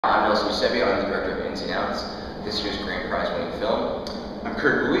I'm Nelson Eusebio. I'm the director of Ins and Outs, this year's Grand Prize winning film. I'm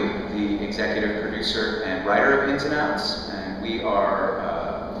Kurt Louie, the executive producer and writer of Ins and Outs, and we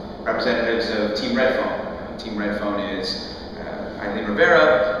are representatives of Team Red Phone. Team Red Phone is Eileen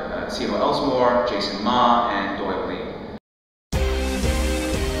Rivera, Simo Elsmore, Jason Ma, and Doyle Lee.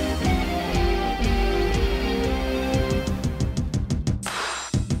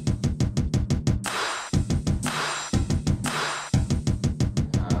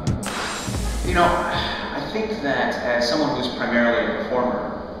 You know, I think that as someone who's primarily a performer,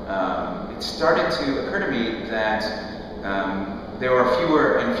 it started to occur to me that there were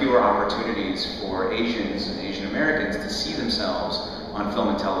fewer and fewer opportunities for Asians and Asian Americans to see themselves on film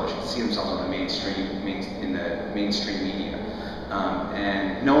and television, to see themselves on the mainstream media,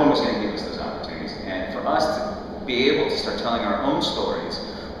 and no one was going to give us those opportunities. And for us to be able to start telling our own stories,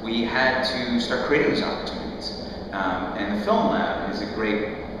 we had to start creating those opportunities. And the Film Lab is a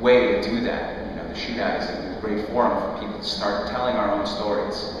great way to do that. The Shootout is a great forum for people to start telling our own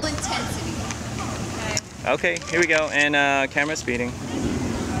stories. Intensity. Okay, here we go, and camera speeding.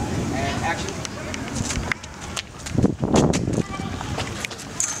 And action.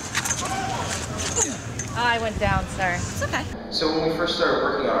 I went down, sorry. It's okay. So when we first started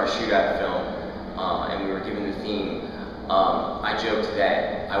working on our Shootout film, and we were given the theme, I joked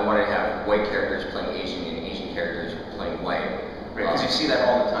that I wanted to have white characters playing Asian and Asian characters playing white. Because you see that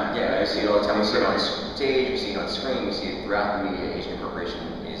all the time. Yeah, I see it all the time. We see it on stage, we see it on screen, we see it throughout the media. Asian appropriation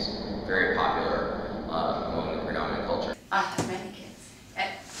is very popular among the predominant culture. I have many kids.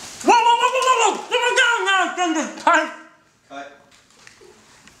 Cut.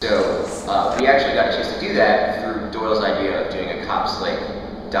 So we actually got a chance to do that through Doyle's idea of doing a Cops Lake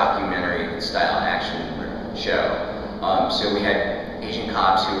documentary-style action show. So we had Asian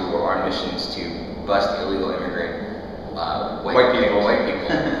cops who were on missions to bust illegal immigrant white people,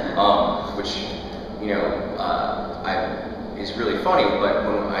 which, you know, is really funny, but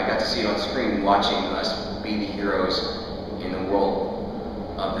when I got to see it on screen, watching us be the heroes in the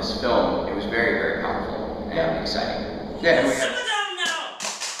world of this film, it was very, very powerful and exciting. Yeah, and we had...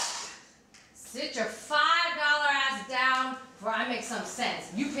 Sit your $5 ass down before I make some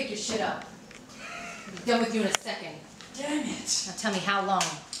sense. You pick your shit up. I'll be done with you in a second. Damn it. Now tell me how long?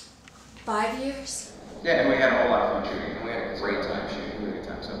 5 years? Yeah, and we had a whole lot of fun shooting, and we had a great time shooting, really good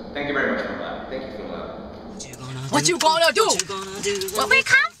time. So thank you very much, Film Lab. Thank you, Film Lab. What you gonna do? Well, we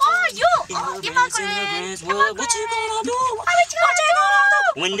come for you! Oh, immigrants! What you gonna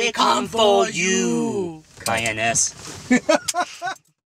do? When they come for you? INS.